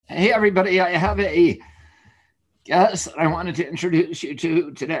Hey, everybody, I have a guest I wanted to introduce you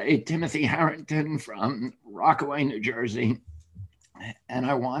to today, Timothy Harrington from Rockaway, New Jersey. And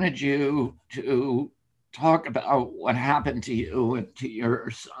I wanted you to talk about what happened to you and to your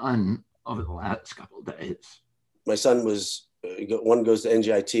son over the last couple of days. My son was one goes to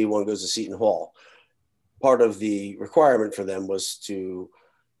NGIT, one goes to Seton Hall. Part of the requirement for them was to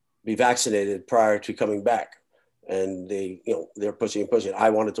be vaccinated prior to coming back. And they're pushing and pushing. I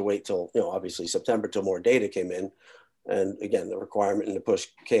wanted to wait till, obviously September till more data came in. And again, the requirement and the push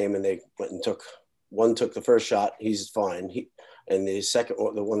came, and they went and took the first shot. He's fine. And the second,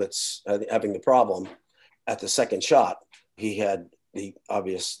 the one that's having the problem, at the second shot, he had the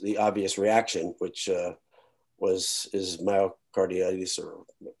obvious reaction, which is myocarditis, or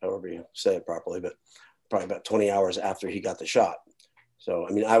however you say it properly, but probably about 20 hours after he got the shot. So,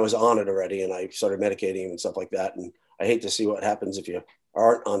 I mean, I was on it already, and I started medicating him and stuff like that. And I hate to see what happens if you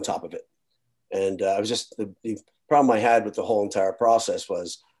aren't on top of it. And I was just, the problem I had with the whole entire process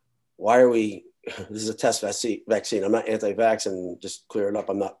was, why are we, this is a test vaccine. I'm not anti-vax, and just clear it up.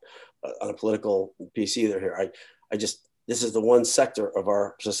 I'm not on a political piece either here. This is the one sector of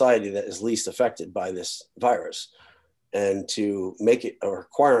our society that is least affected by this virus. And to make it a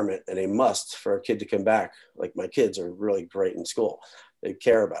requirement and a must for a kid to come back, like my kids are really great in school. They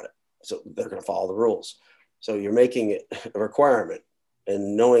care about it. So they're going to follow the rules. So you're making it a requirement,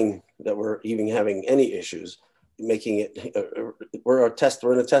 and knowing that we're even having any issues, making it, we're in a test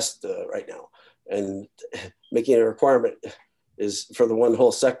right now. And making it a requirement is for the one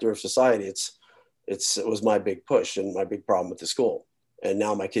whole sector of society. It was my big push and my big problem with the school. And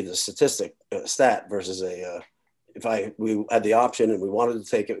now my kid's a stat versus we had the option and we wanted to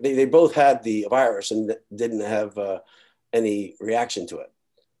take it. They both had the virus and didn't have any reaction to it.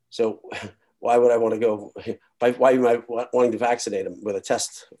 So why would I want to go? Why am I wanting to vaccinate them with a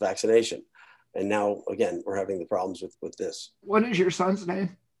test vaccination? And now, again, we're having the problems with this. What is your son's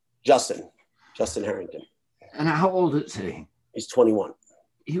name? Justin Harrington. And how old is he? He's 21.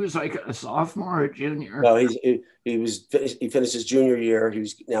 He was like a sophomore or junior? No, he finished his junior year.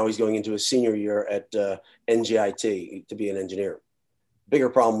 He's going into his senior year at NGIT to be an engineer. Bigger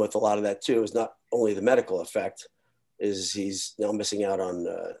problem with a lot of that too is not only the medical effect, is he's now missing out on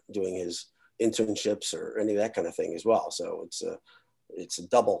doing his internships or any of that kind of thing as well. So it's a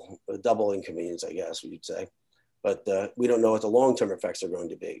double inconvenience, I guess you'd say. But we don't know what the long-term effects are going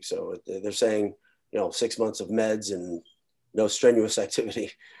to be. So they're saying, 6 months of meds and no strenuous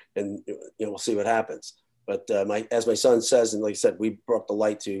activity, and we'll see what happens. But as my son says, and like I said, we brought the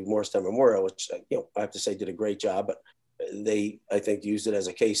light to Morristown Memorial, which I have to say did a great job. But they, I think, used it as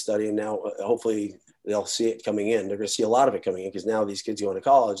a case study, and now hopefully they'll see it coming in. They're going to see a lot of it coming in, because now these kids going to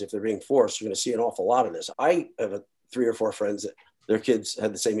college, if they're being forced, you're going to see an awful lot of this. I have 3 or 4 friends that their kids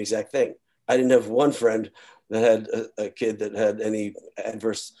had the same exact thing. I didn't have one friend that had a kid that had any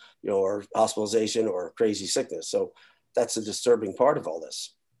adverse, or hospitalization or crazy sickness. So that's a disturbing part of all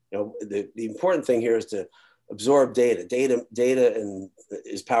this. The important thing here is to absorb data. Data and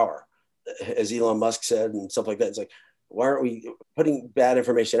is power, as Elon Musk said, and stuff like that. It's like, why aren't we putting bad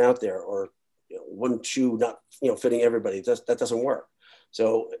information out there, or one shoe not fitting everybody? That doesn't work.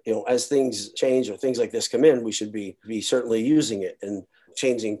 So as things change or things like this come in, we should be certainly using it and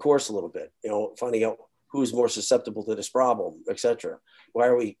changing course a little bit. Finding out who's more susceptible to this problem, etc. Why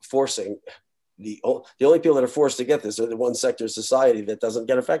are we forcing? The only people that are forced to get this are the one sector of society that doesn't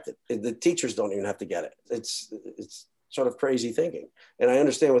get affected. The teachers don't even have to get it. It's sort of crazy thinking. And I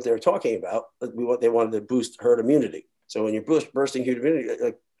understand what they were talking about. They wanted to boost herd immunity. So when you're bursting herd immunity,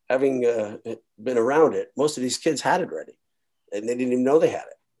 like having been around it, most of these kids had it already, and they didn't even know they had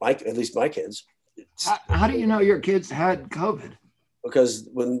it. At least my kids. How do you know your kids had COVID? Because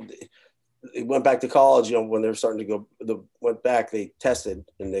when they went back to college, when they were starting to went back, they tested,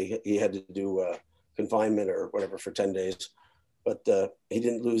 and he had to do confinement or whatever for 10 days. But he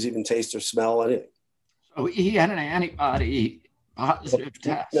didn't lose even taste or smell, anything. Oh, he had an antibody positive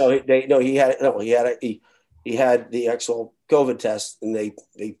test. He had the actual COVID test, and they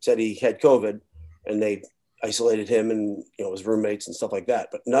said he had COVID, and they isolated him and his roommates and stuff like that.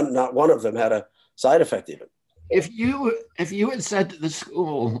 But not one of them had a side effect even. If you had said to the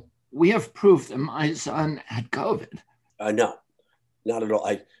school, we have proof that my son had COVID. No, not at all.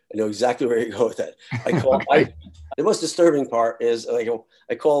 I know exactly where you go with that. Okay. The most disturbing part is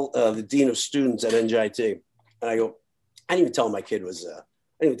I call the dean of students at NGIT, and I go, I didn't even tell him my kid was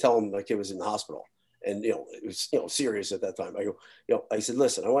in the hospital, and it was serious at that time. I go, I said,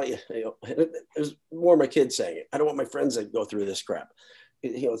 listen, I want you. It was more my kids saying it. I don't want my friends that go through this crap.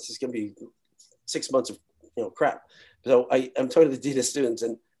 It's just gonna be 6 months of crap. So I'm talking to the dean of students,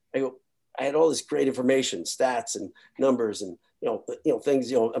 and I go, I had all this great information, stats and numbers and,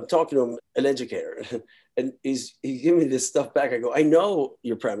 things, I'm talking to him, an educator, and he's giving me this stuff back. I go, I know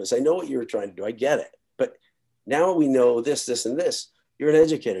your premise. I know what you were trying to do. I get it. But now we know this, this, and this. You're an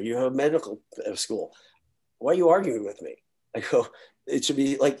educator. You have a medical school. Why are you arguing with me? I go, it should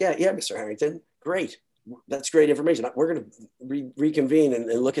be like, yeah, Mr. Harrington, great. That's great information. We're going to reconvene and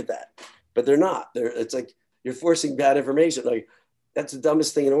look at that. But they're not. It's like you're forcing bad information. Like, that's the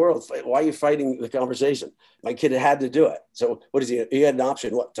dumbest thing in the world. Why are you fighting the conversation? My kid had to do it. So what is he? He had an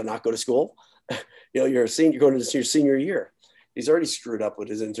option, what, to not go to school? You're a senior, going into your senior year. He's already screwed up with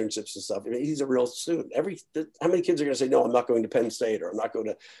his internships and stuff. I mean, he's a real student. How many kids are going to say, no, I'm not going to Penn State, or I'm not going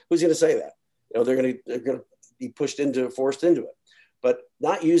to, who's going to say that? They're going to be forced into it. But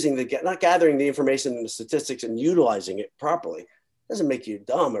not gathering the information and the statistics and utilizing it properly doesn't make you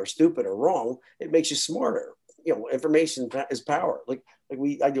dumb or stupid or wrong. It makes you smarter. Information is power.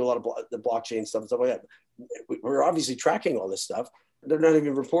 I do a lot of the blockchain stuff and stuff like that. We're obviously tracking all this stuff. They're not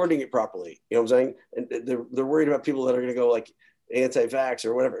even reporting it properly. You know what I'm saying? And they're worried about people that are going to go like anti-vax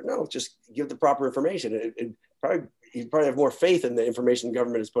or whatever. No, just give the proper information. You'd probably have more faith in the information the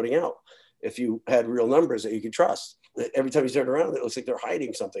government is putting out if you had real numbers that you could trust. Every time you turn around, it looks like they're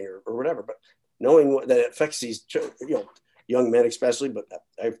hiding something or whatever. But knowing that it affects these, young men especially, but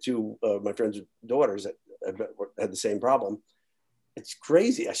I have two of my friends' daughters that had the same problem. It's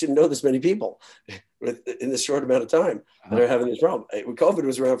crazy. I shouldn't know this many people in this short amount of time that are having this problem. When COVID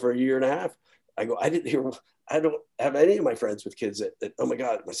was around for a year and a half, I don't have any of my friends with kids that oh my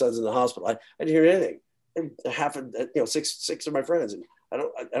God, my son's in the hospital. I didn't hear anything. Six of my friends, and I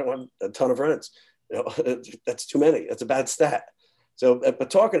don't have a ton of friends. That's too many. That's a bad stat. So, but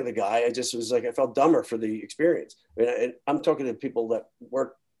talking to the guy, I just was like, I felt dumber for the experience. I mean, I'm talking to people that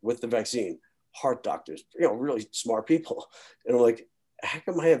work with the vaccine, heart doctors, really smart people. And I'm like, how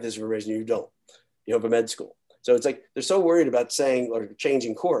come I have this information and you don't? You have a med school. So it's like, they're so worried about saying or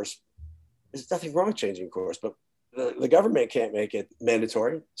changing course. There's nothing wrong with changing course, but the government can't make it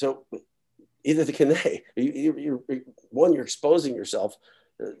mandatory. So either can they. You're exposing yourself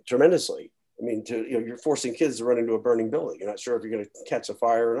tremendously. I mean, you're forcing kids to run into a burning building. You're not sure if you're going to catch a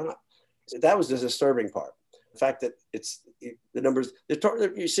fire or not. So that was the disturbing part. The fact that it's the numbers,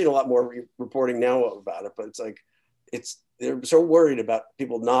 you're seeing a lot more reporting now about it, but it's like, they're so worried about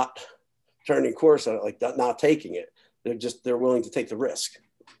people not turning course on it, like not taking it. They're willing to take the risk.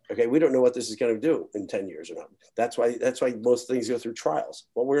 Okay, we don't know what this is going to do in 10 years or not. That's why most things go through trials.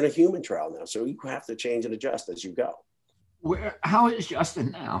 Well, we're in a human trial now, so you have to change and adjust as you go. How is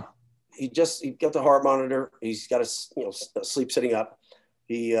Justin now? He got the heart monitor. He's got to sleep sitting up.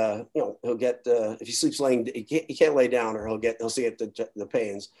 He'll get if he sleeps laying, he can't lay down, or he'll see the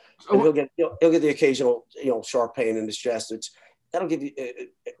pains. And he'll get the occasional sharp pain in his chest. That'll give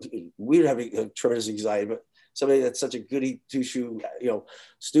you. We're having a tremendous anxiety, but somebody that's such a goody two shoe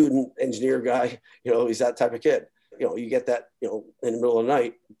student engineer guy, he's that type of kid. You get that in the middle of the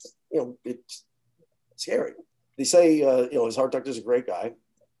night. It's scary. They say his heart doctor's a great guy.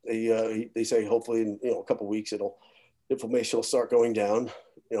 They say hopefully in a couple of weeks inflammation will start going down.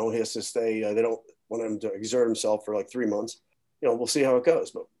 He has to stay. They don't want him to exert himself for like 3 months. We'll see how it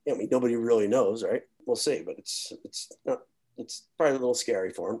goes. But nobody really knows, right? We'll see. But it's probably a little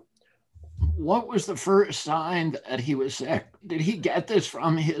scary for him. What was the first sign that he was sick? Did he get this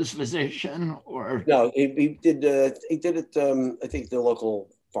from his physician or? No, he did it. I think the local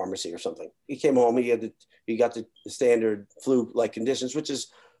pharmacy or something. He came home. He got the standard flu-like conditions, which is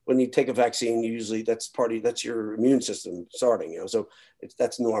when you take a vaccine. Usually that's your immune system starting. So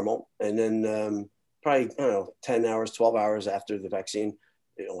that's normal. And then probably 10 hours, 12 hours after the vaccine,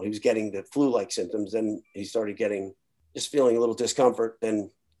 he was getting the flu-like symptoms. Then he started just feeling a little discomfort. Then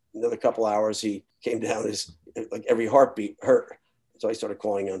another couple hours, he came down like every heartbeat hurt. So I started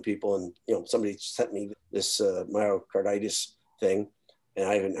calling on people, and somebody sent me this myocarditis thing, and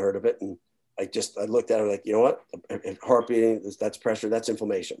I haven't heard of it. And I looked at it like, what? Heart beating, that's pressure, that's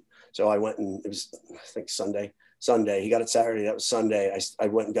inflammation. So I went, and it was, I think Sunday. He got it Saturday. That was Sunday. I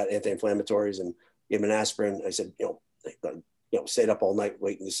went and got anti-inflammatories and gave him an aspirin. I said, stayed up all night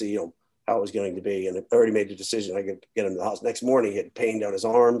waiting to see, how it was going to be. And I already made the decision. I could get him to the house. Next morning, he had pain down his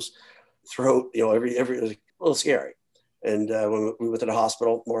arms, throat, it was a little scary. And when we went to the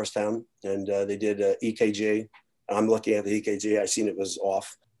hospital, Morristown, and they did EKG. I'm looking at the EKG. I seen it was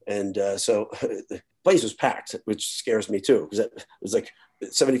off. And so the place was packed, which scares me too, because it was like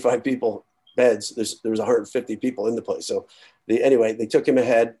 75 people beds. There was 150 people in the place. So they took him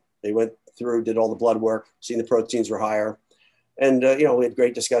ahead. They went through, did all the blood work, seen the proteins were higher. And, we had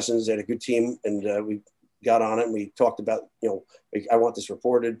great discussions. They had a good team, and we got on it and we talked about, I want this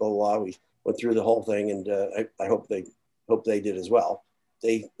reported, blah, blah, blah. We went through the whole thing, and I hope they did as well.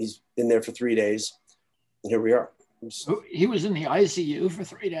 He's in there for 3 days, and here we are. He was in the ICU for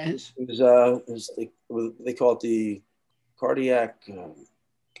 3 days. It was they call it the cardiac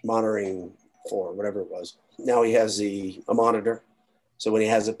monitoring floor, whatever it was. Now he has a monitor. So when he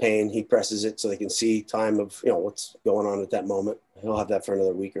has a pain, he presses it so they can see time of, what's going on at that moment. He'll have that for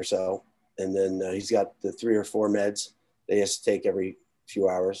another week or so. And then he's got the 3 or 4 meds that he has to take every few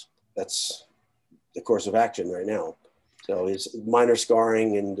hours. That's the course of action right now. So it's minor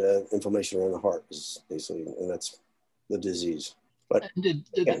scarring and inflammation around the heart is basically, and that's the disease. But did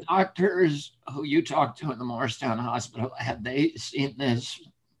the doctors who you talked to in the Morristown Hospital, had they seen this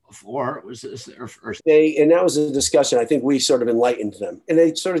before? Was this their first? And that was a discussion. I think we sort of enlightened them, and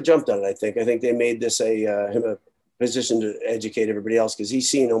they sort of jumped on it. I think they made this him a position to educate everybody else, because he's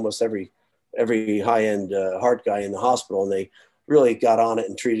seen almost every high-end heart guy in the hospital, and they really got on it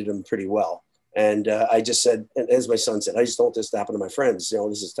and treated him pretty well. And I just said, and as my son said, I just don't want this to happen to my friends.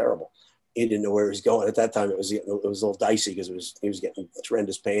 This is terrible. He didn't know where he was going at that time. It was a little dicey because he was getting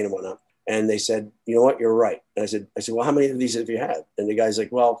tremendous pain and whatnot. And they said, you know what, you're right. And I said, well, how many of these have you had? And the guy's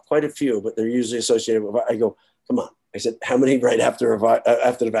like, well, quite a few, but they're usually associated with. I go, come on. I said, how many right after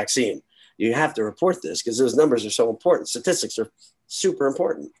the vaccine? You have to report this because those numbers are so important. Statistics are super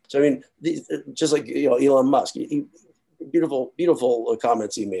important. So I mean, just like Elon Musk, beautiful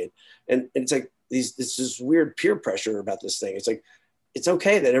comments he made, and it's like this weird peer pressure about this thing. It's like, it's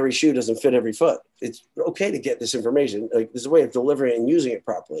okay that every shoe doesn't fit every foot. It's okay to get this information. Like, there's a way of delivering and using it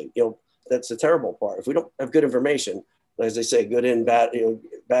properly. That's the terrible part. If we don't have good information, as they say, good in, bad,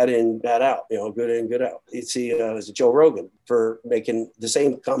 bad in, bad out, good in, good out. You see, is it Joe Rogan for making the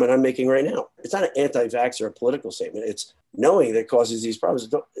same comment I'm making right now? It's not an anti-vax or a political statement. It's knowing that it causes these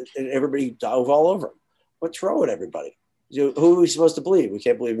problems. And everybody dove all over them. What's wrong with everybody? Who are we supposed to believe? We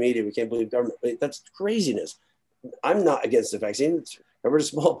can't believe media. We can't believe government. That's craziness. I'm not against the vaccine. It's got rid of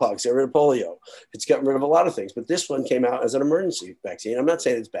smallpox, got rid of polio. It's gotten rid of a lot of things. But this one came out as an emergency vaccine. I'm not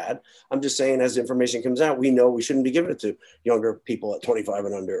saying it's bad. I'm just saying as information comes out, we know we shouldn't be giving it to younger people at 25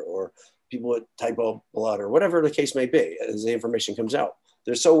 and under, or people with type O blood, or whatever the case may be, as the information comes out.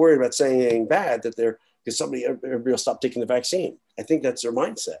 They're so worried about saying anything bad that because everybody will stop taking the vaccine. I think that's their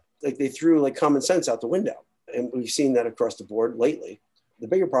mindset. Like, they threw common sense out the window. And we've seen that across the board lately. The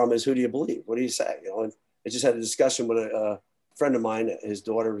bigger problem is, who do you believe? What do you say? And I just had a discussion with a friend of mine. His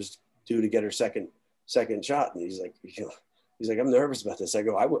daughter was due to get her second shot, and he's like, I'm nervous about this. I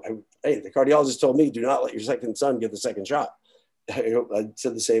go, hey, the cardiologist told me, do not let your second son get the second shot. I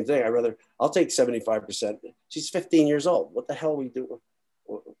said the same thing. I'll take 75%. She's 15 years old. What the hell are we doing?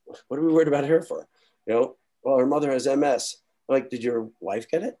 What are we worried about her for? Well, her mother has MS. I'm like, did your wife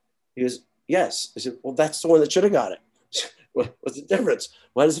get it? He goes, yes. I said, well, that's the one that should have got it. What's the difference?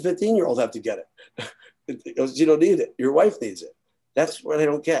 Why does a 15-year-old have to get it? He goes, you don't need it. Your wife needs it. That's what I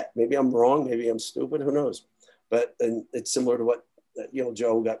don't get. Maybe I'm wrong. Maybe I'm stupid. Who knows? But and it's similar to what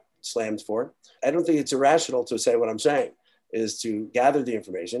Joe got slammed for. I don't think it's irrational to say what I'm saying is to gather the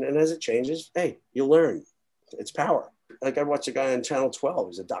information, and as it changes, hey, you learn. It's power. Like, I watched a guy on Channel 12.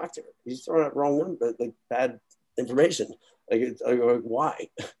 He's a doctor. He's throwing out wrong number, bad information. Why?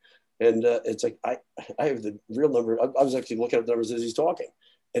 And it's like, I have the real number. I was actually looking at the numbers as he's talking,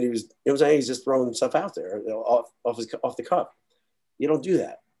 and he was saying he's just throwing stuff out there, off the cuff. You don't do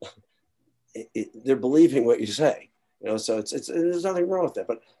that. They're believing what you say, so it's there's nothing wrong with that.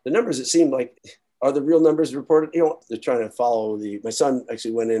 But the numbers, it seemed like, are the real numbers reported. They're trying to follow my son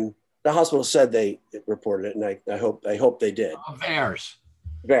actually went in. The hospital said they reported it, and I hope they did.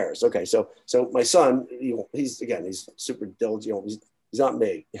 VAERS. Okay, so my son, he's super diligent. He's not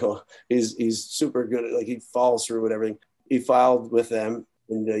me. He's super good at, he follows through with everything. He filed with them,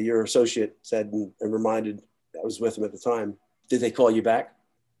 and your associate said and reminded, I was with him at the time. Did they call you back?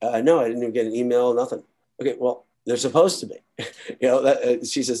 No, I didn't even get an email, nothing. Okay, well, they're supposed to be.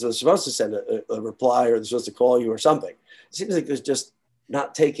 She says they're supposed to send a reply, or they're supposed to call you or something. It seems like they're just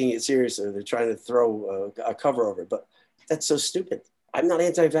not taking it seriously. They're trying to throw a cover over it, but that's so stupid. I'm not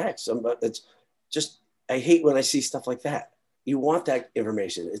anti-vax, but it's just, I hate when I see stuff like that. You want that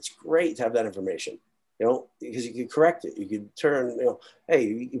information. It's great to have that information, because you can correct it. You can turn,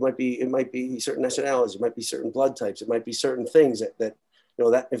 hey, it might be certain nationalities, it might be certain blood types, it might be certain things that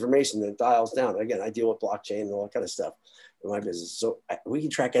that information that dials down. Again, I deal with blockchain and all that kind of stuff in my business. So we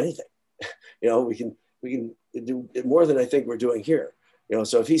can track anything. We can do more than I think we're doing here.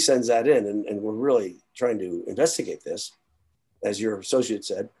 So if he sends that in and we're really trying to investigate this, as your associate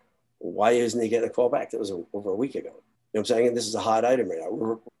said, why isn't he getting a call back? That was over a week ago. You know what I'm saying? And this is a hot item right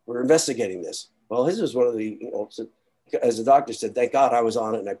now. We're investigating this. Well, his was one of the, as the doctor said, thank God I was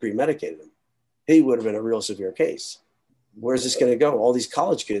on it and I pre-medicated him. He would have been a real severe case. Where's this going to go? All these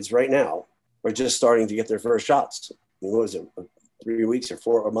college kids right now are just starting to get their first shots. I mean, what was it, 3 weeks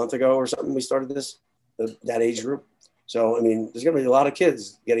or a month ago or something? We started that age group. So, I mean, there's going to be a lot of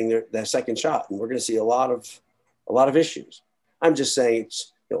kids getting their second shot, and we're going to see a lot of issues. I'm just saying,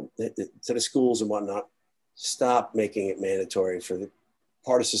 to the schools and whatnot, stop making it mandatory for the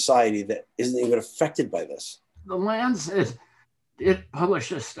part of society that isn't even affected by this. The Lancet did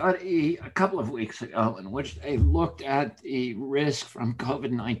publish a study a couple of weeks ago in which they looked at the risk from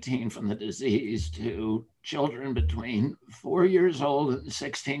COVID-19 from the disease to children between 4 years old and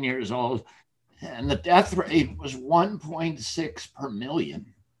 16 years old. And the death rate was 1.6 per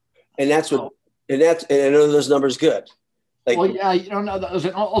million. And I know those numbers good. Well, yeah, you don't know those.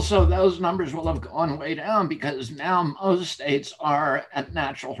 And also those numbers will have gone way down because now most states are at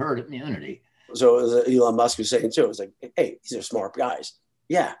natural herd immunity. So as Elon Musk was saying too, it's like, hey, these are smart guys.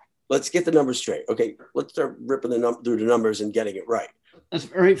 Yeah, let's get the numbers straight. Okay, let's start ripping through the numbers and getting it right. It's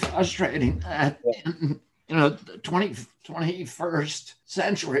very frustrating that in the 21st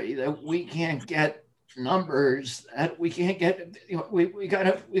century that we can't get numbers, that we can't get, we got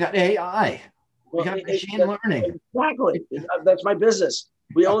AI. We got machine learning. Exactly. That's my business.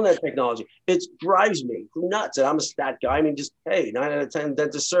 We own that technology. It drives me nuts. And I'm a stat guy. I mean, just, hey, 9 out of 10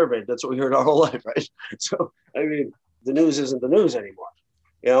 dentists surveyed. That's what we heard our whole life, right? So, I mean, the news isn't the news anymore.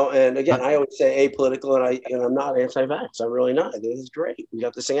 And again, I always say apolitical, and I'm not anti-vax. I'm really not. This is great. We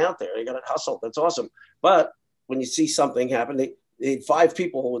got this thing out there. You got to hustle. That's awesome. But when you see something happen, they had 5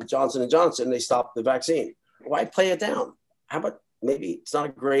 people with Johnson & Johnson, they stopped the vaccine. Why play it down? How about maybe it's not a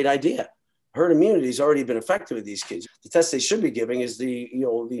great idea? Herd immunity has already been effective with these kids. The test they should be giving is the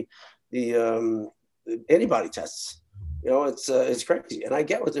antibody tests. It's crazy. And I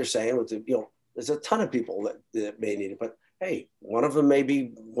get what they're saying with there's a ton of people that may need it, but hey, one of them may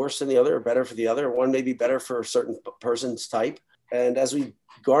be worse than the other or better for the other. One may be better for a certain person's type. And as we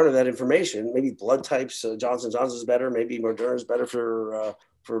garner that information, maybe blood types, Johnson & Johnson is better. Maybe Moderna is better for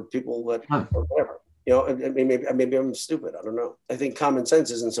people that, or whatever. Maybe I'm stupid. I don't know. I think common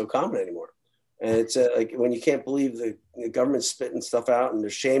sense isn't so common anymore. And it's like when you can't believe the government's spitting stuff out and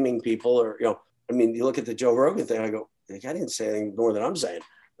they're shaming people, or you look at the Joe Rogan thing. I go, I didn't say anything more than I'm saying.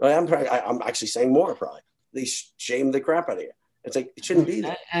 I'm actually saying more probably. They shame the crap out of you. It's like it shouldn't be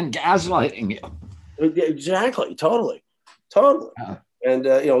there. And gaslighting you. Exactly, totally. And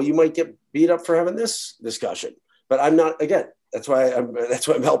you might get beat up for having this discussion, but I'm not. Again, that's why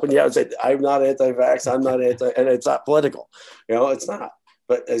I'm helping you out. Say I'm not anti-vax. I'm not and it's not political. It's not.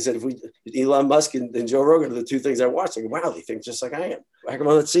 But I said, Elon Musk and Joe Rogan are the 2 things I watched. I go, wow, they think just like I am. How come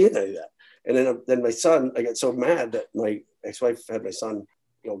I'm not seeing any of that? And then my son, I got so mad that my ex-wife had my son,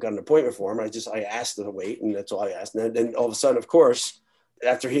 got an appointment for him. I asked her to wait, and that's all I asked. And then all of a sudden, of course,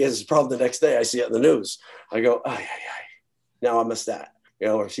 after he has his problem the next day, I see it in the news. I go, now I'm a stat,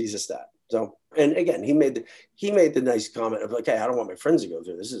 or she's a stat. So, and again, he made the nice comment of like, hey, I don't want my friends to go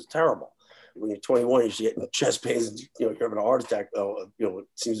through this. This is terrible. When you're 21, you're getting chest pains, and you're having a heart attack. It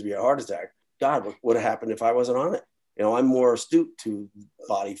seems to be a heart attack. God, what would have happened if I wasn't on it? I'm more astute to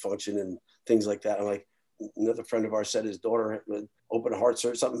body function and things like that. I'm like, another friend of ours said his daughter had open heart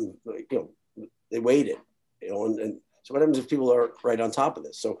surgery, something. They waited. And so what happens if people are right on top of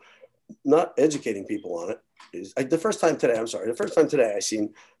this? So, not educating people on it is the first time today. I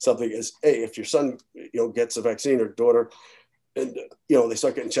seen something as, hey, if your son gets a vaccine or daughter, and they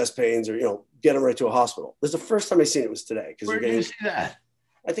start getting chest pains or get them right to a hospital. This is the first time I seen it was today. Where did you see that?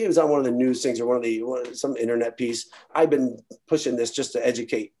 I think it was on one of the news things or some internet piece. I've been pushing this just to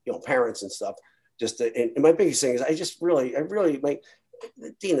educate parents and stuff. And my biggest thing is I really like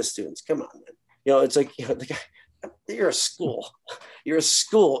the dean of students. Come on, man. It's like the guy. You're a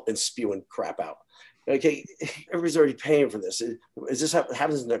school and spewing crap out. Okay, everybody's already paying for this. Is this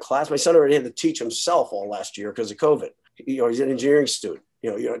happens in their class? My son already had to teach himself all last year because of COVID. He's an engineering student.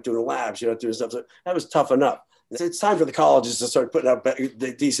 You're not doing labs. You're not doing stuff. So that was tough enough. It's time for the colleges to start putting out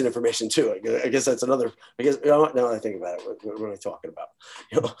decent information too. I guess that's another. Now that I think about it, what am I talking about?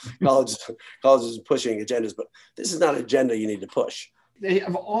 Colleges are pushing agendas, but this is not an agenda you need to push. They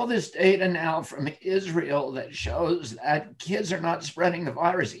have all this data now from Israel that shows that kids are not spreading the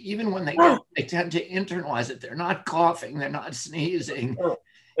virus, even when they tend to internalize it. They're not coughing. They're not sneezing.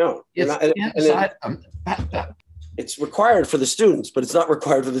 No. It's inside them. It's required for the students, but it's not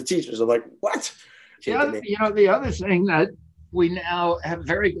required for the teachers. I'm like, what? The other thing that we now have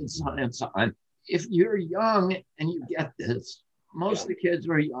very good science on, if you're young and you get this, most of the kids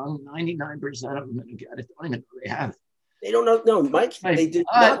are young, 99% of them get it, don't even know they have it. They don't know. No, Mike, they did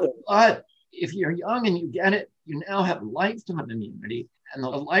not. But if you're young and you get it, you now have lifetime immunity, and the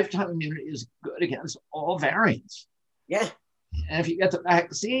lifetime immunity is good against all variants. Yeah. And if you get the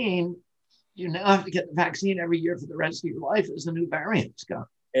vaccine, you now have to get the vaccine every year for the rest of your life as the new variants come.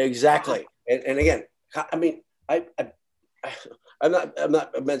 Exactly. And again, I mean, I'm not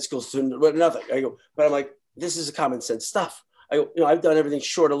a med school student, but nothing. But I'm like, this is common sense stuff. I've done everything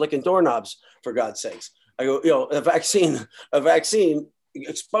short of licking doorknobs, for God's sakes. A vaccine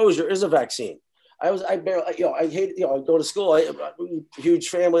exposure is a vaccine. I go to school. Huge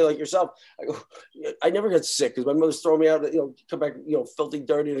family like yourself. I never get sick because my mother's throwing me out. Come back, filthy,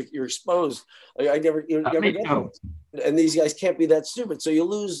 dirty. You're exposed. I never, never get it. And these guys can't be that stupid. So you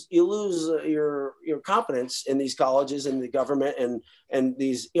lose your confidence in these colleges and the government and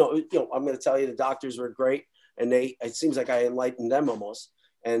these. I'm going to tell you, the doctors were great, and it seems like I enlightened them almost,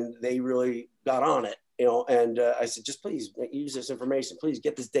 and they really got on it. And I said, just please use this information. Please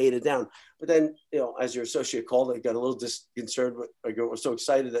get this data down. But then, as your associate called, I got a little disconcerted. I was so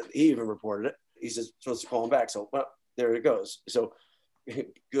excited that he even reported it. He says, supposed to call him back. So, well, there it goes. So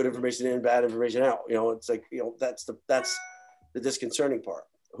good information in, bad information out. It's like, that's the disconcerting part.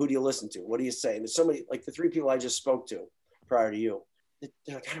 Who do you listen to? What do you say? And there's so many, like the 3 people I just spoke to prior to you,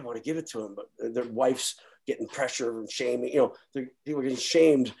 they're like, I don't want to give it to him, but their wife's getting pressure and shaming. People are getting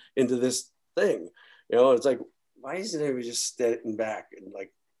shamed into this thing. It's like, why isn't everybody just stepping back and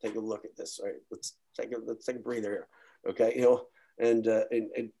like take a look at this? Right? Let's take a breather here, okay? And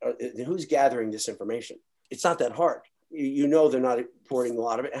who's gathering this information? It's not that hard. They're not reporting a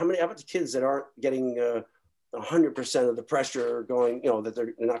lot of it. How about the kids that aren't getting 100% of the pressure going? That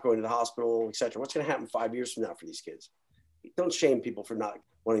they're not going to the hospital, et cetera. What's going to happen 5 years from now for these kids? Don't shame people for not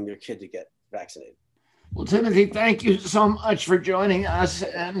wanting their kid to get vaccinated. Well, Timothy, thank you so much for joining us,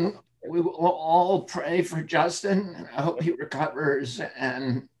 and we will all pray for Justin, and I hope he recovers.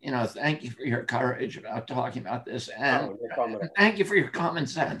 And, thank you for your courage about talking about this. And thank you for your common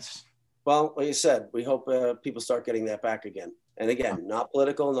sense. Well, like you said, we hope people start getting that back again. And again, not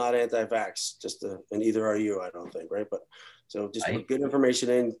political, not anti-vax, and either are you, I don't think, right? But so just put good information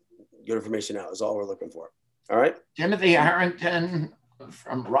in, good information out is all we're looking for. All right? Timothy Harrington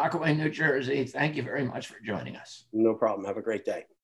from Rockaway, New Jersey, thank you very much for joining us. No problem. Have a great day.